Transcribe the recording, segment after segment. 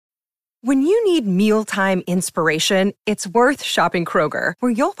When you need mealtime inspiration, it's worth shopping Kroger,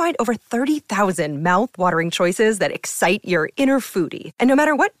 where you'll find over 30,000 mouth-watering choices that excite your inner foodie. And no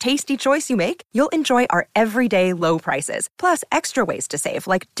matter what tasty choice you make, you'll enjoy our everyday low prices, plus extra ways to save,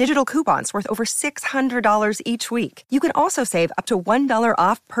 like digital coupons worth over $600 each week. You can also save up to $1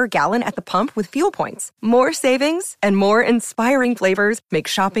 off per gallon at the pump with fuel points. More savings and more inspiring flavors make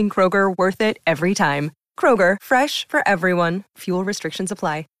shopping Kroger worth it every time. Kroger, fresh for everyone. Fuel restrictions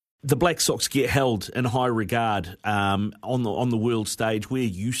apply. The Black Sox get held in high regard on the world stage. We're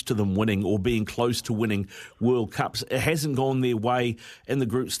used to them winning or being close to winning World Cups. It hasn't gone their way in the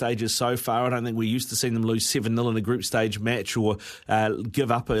group stages so far. I don't think we're used to seeing them lose 7-0 in a group stage match or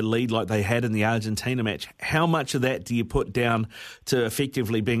give up a lead like they had in the Argentina match. How much of that do you put down to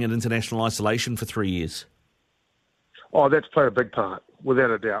effectively being in international isolation for 3 years? Oh, that's played a big part, without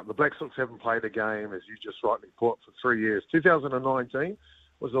a doubt. The Black Sox haven't played a game, as you just rightly put, for 3 years. 2019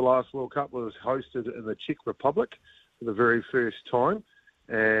 was the last World Cup. It was hosted in the Czech Republic for the very first time.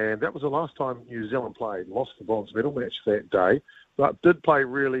 And that was the last time New Zealand played. Lost the bronze medal match that day, but did play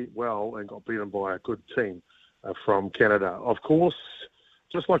really well and got beaten by a good team from Canada. Of course,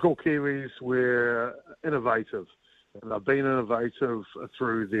 just like all Kiwis, we're innovative. And they've been innovative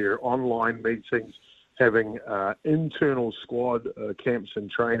through their online meetings, having internal squad camps and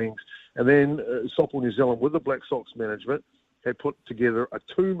trainings. And then Softball New Zealand, with the Black Sox management, had put together a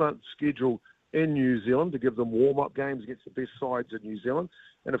 2-month schedule in New Zealand to give them warm-up games against the best sides in New Zealand.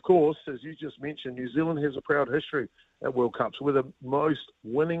 And, of course, as you just mentioned, New Zealand has a proud history at World Cups. We're the most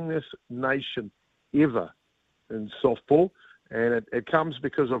winningest nation ever in softball. And it comes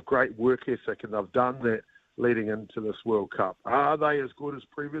because of great work ethic, and they've done that leading into this World Cup. Are they as good as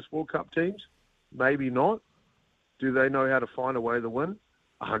previous World Cup teams? Maybe not. Do they know how to find a way to win?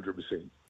 100%.